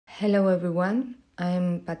Hello everyone,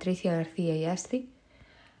 I'm Patricia García Yasti,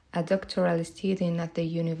 a doctoral student at the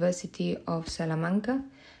University of Salamanca,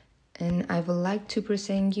 and I would like to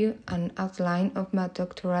present you an outline of my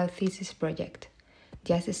doctoral thesis project,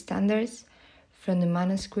 Jazz Standards from the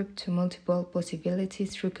manuscript to multiple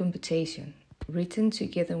possibilities through computation, written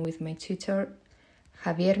together with my tutor,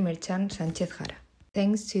 Javier Merchan Sánchez-Jara.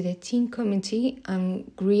 Thanks to the TEEM committee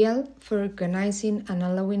and GRIAL for organizing and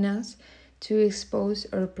allowing us to expose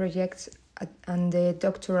our projects and the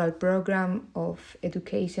doctoral program of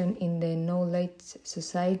education in the Knowledge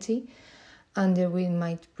Society, under which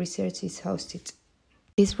my research is hosted.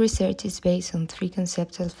 This research is based on three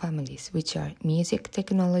conceptual families, which are music,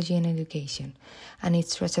 technology, and education, and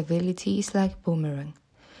its traceability is like boomerang,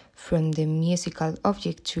 from the musical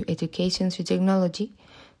object to education through technology,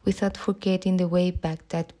 without forgetting the way back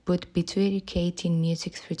that would be to educating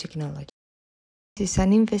music through technology. This is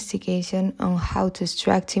an investigation on how to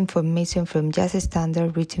extract information from jazz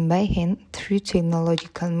standards written by hand through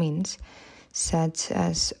technological means, such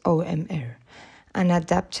as OMR, and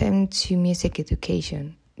adapt them to music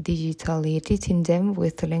education, digitally editing them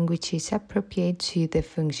with languages appropriate to the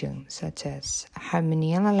function, such as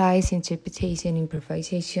harmony analysis, interpretation,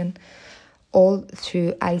 improvisation, all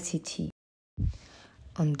through ICT.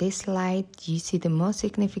 On this slide, you see the most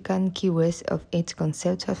significant keywords of each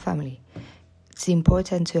conceptual family. It's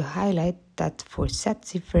important to highlight that for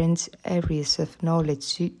such different areas of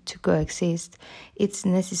knowledge to coexist, it's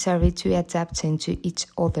necessary to adapt them to each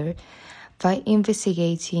other by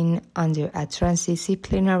investigating under a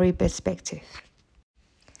transdisciplinary perspective.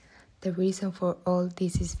 The reason for all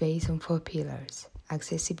this is based on four pillars: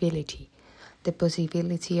 accessibility, the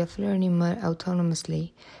possibility of learning more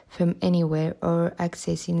autonomously from anywhere or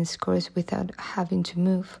accessing scores without having to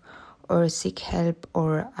move or seek help,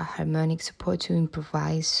 or a harmonic support to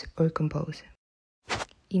improvise or compose.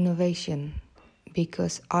 Innovation,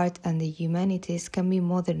 because art and the humanities can be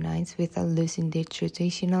modernized without losing their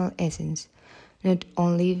traditional essence. Not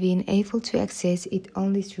only being able to access it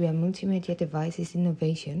only through a multimedia device is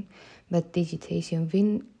innovation, but digitization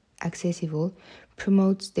being accessible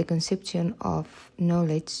promotes the conception of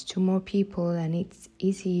knowledge to more people, and it's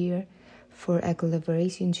easier for a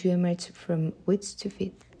collaboration to emerge from which to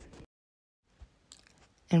feed.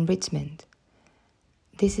 Enrichment.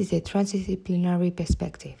 This is a transdisciplinary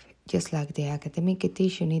perspective. Just like the academic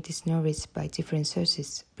edition, it is nourished by different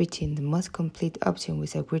sources, reaching the most complete option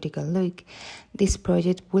with a critical look. This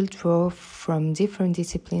project will draw from different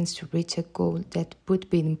disciplines to reach a goal that would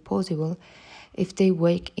be impossible if they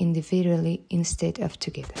work individually instead of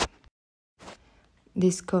together.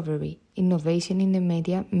 Discovery. Innovation in the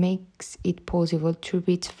media makes it possible to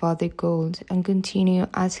reach further goals and continue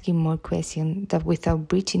asking more questions that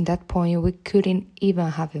without reaching that point we couldn't even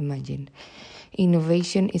have imagined.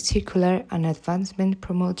 Innovation is circular and advancement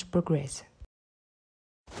promotes progress.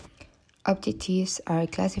 Objectives are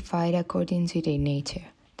classified according to their nature.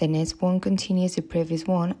 The next one continues the previous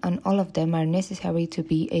one, and all of them are necessary to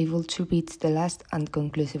be able to reach the last and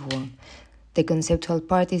conclusive one. The conceptual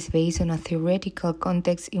part is based on a theoretical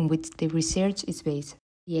context in which the research is based.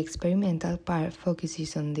 The experimental part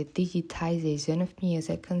focuses on the digitization of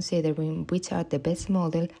music, considering which are the best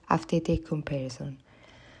model after the comparison.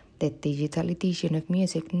 The digital edition of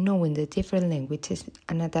music, knowing the different languages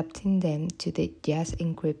and adapting them to the jazz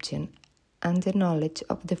encryption, and the knowledge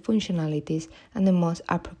of the functionalities and the most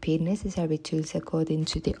appropriate necessary tools according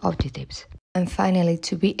to the objectives. And finally,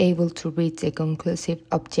 to be able to reach a conclusive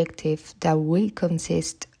objective that will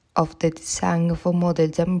consist of the design of a model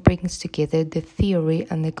that brings together the theory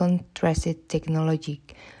and the contrasted technology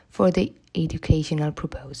for the educational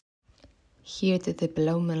purpose. Here the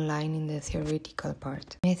development line in the theoretical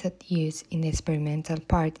part. Method used in the experimental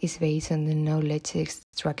part is based on the knowledge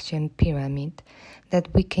extraction pyramid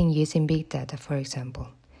that we can use in big data, for example.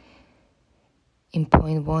 In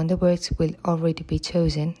point 1, the words will already be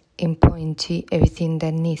chosen. In point 2, everything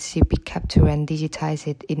that needs to be captured and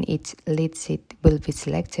digitized in each lead sheet will be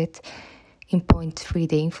selected. In point 3,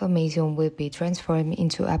 the information will be transformed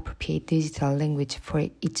into appropriate digital language for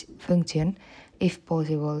each function, if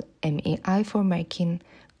possible, MEI for marking,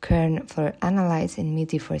 kern for analyze, and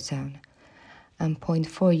MIDI for sound. And point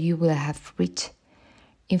 4, you will have rich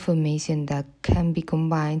information that can be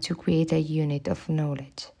combined to create a unit of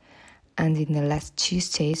knowledge. And in the last two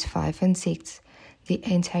stages, 5 and 6, the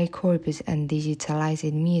entire corpus and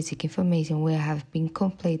digitalized music information will have been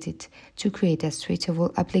completed to create a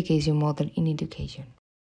switchable application model in education.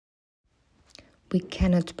 We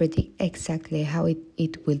cannot predict exactly how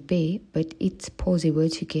it will be, but it's possible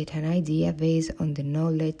to get an idea based on the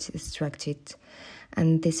knowledge extracted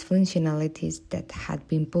and these functionalities that had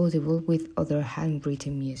been possible with other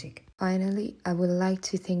handwritten music. Finally, I would like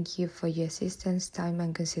to thank you for your assistance, time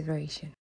and consideration.